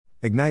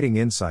Igniting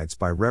Insights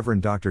by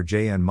Reverend Dr.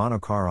 J. N.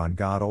 Monokar on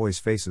God always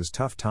faces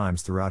tough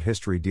times throughout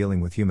history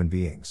dealing with human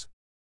beings.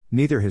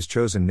 Neither his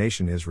chosen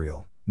nation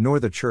Israel, nor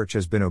the church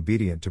has been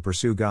obedient to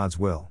pursue God's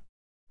will.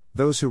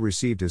 Those who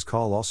received his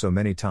call also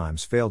many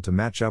times failed to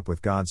match up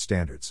with God's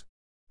standards.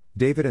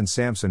 David and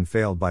Samson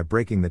failed by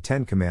breaking the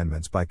 10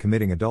 Commandments by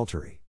committing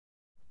adultery.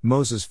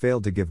 Moses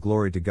failed to give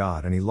glory to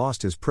God and he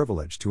lost his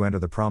privilege to enter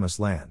the Promised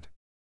Land.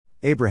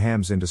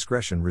 Abraham's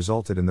indiscretion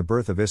resulted in the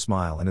birth of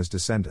Ishmael and his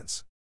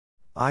descendants.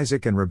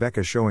 Isaac and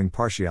Rebekah showing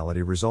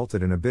partiality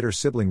resulted in a bitter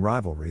sibling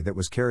rivalry that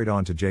was carried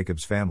on to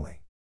Jacob's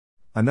family.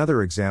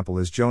 Another example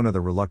is Jonah the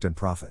reluctant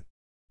prophet.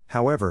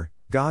 However,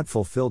 God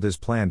fulfilled his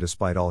plan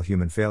despite all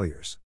human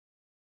failures.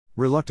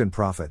 Reluctant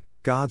prophet,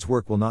 God's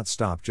work will not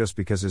stop just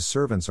because his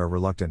servants are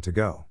reluctant to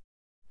go.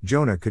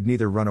 Jonah could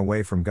neither run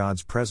away from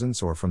God's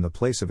presence or from the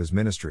place of his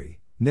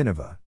ministry,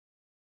 Nineveh.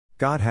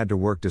 God had to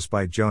work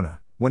despite Jonah.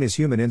 When his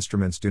human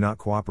instruments do not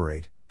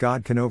cooperate,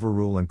 God can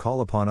overrule and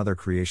call upon other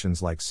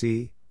creations like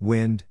sea,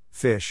 wind,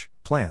 fish,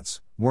 plants,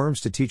 worms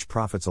to teach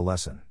prophets a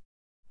lesson.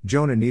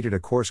 Jonah needed a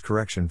course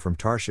correction from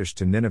Tarshish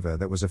to Nineveh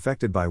that was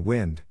affected by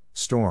wind,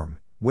 storm,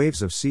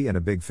 waves of sea and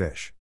a big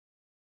fish.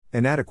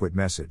 Inadequate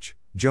message.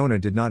 Jonah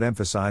did not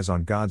emphasize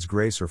on God's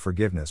grace or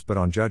forgiveness but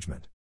on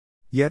judgment.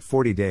 Yet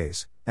 40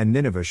 days, and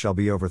Nineveh shall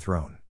be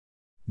overthrown.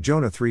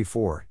 Jonah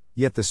 3:4,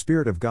 yet the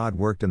Spirit of God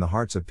worked in the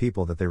hearts of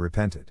people that they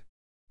repented.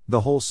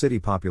 The whole city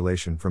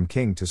population from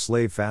king to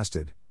slave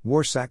fasted,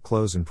 wore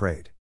sackcloths and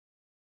prayed.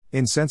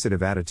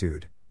 Insensitive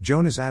attitude.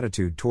 Jonah's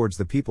attitude towards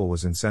the people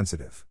was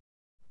insensitive.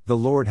 The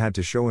Lord had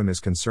to show him his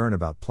concern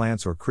about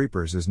plants or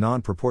creepers is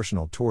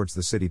non-proportional towards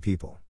the city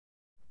people.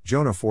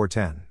 Jonah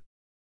 4:10.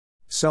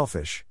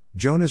 Selfish.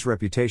 Jonah's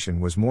reputation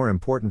was more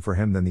important for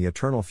him than the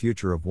eternal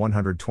future of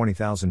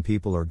 120,000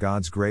 people or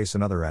God's grace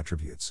and other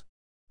attributes.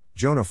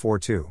 Jonah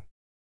 4:2.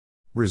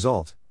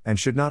 Result, and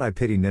should not I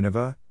pity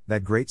Nineveh,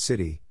 that great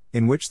city,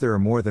 in which there are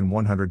more than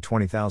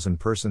 120,000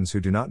 persons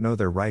who do not know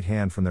their right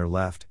hand from their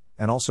left,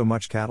 and also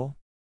much cattle?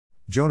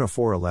 Jonah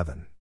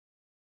 4:11.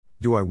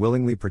 Do I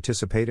willingly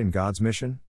participate in God's mission?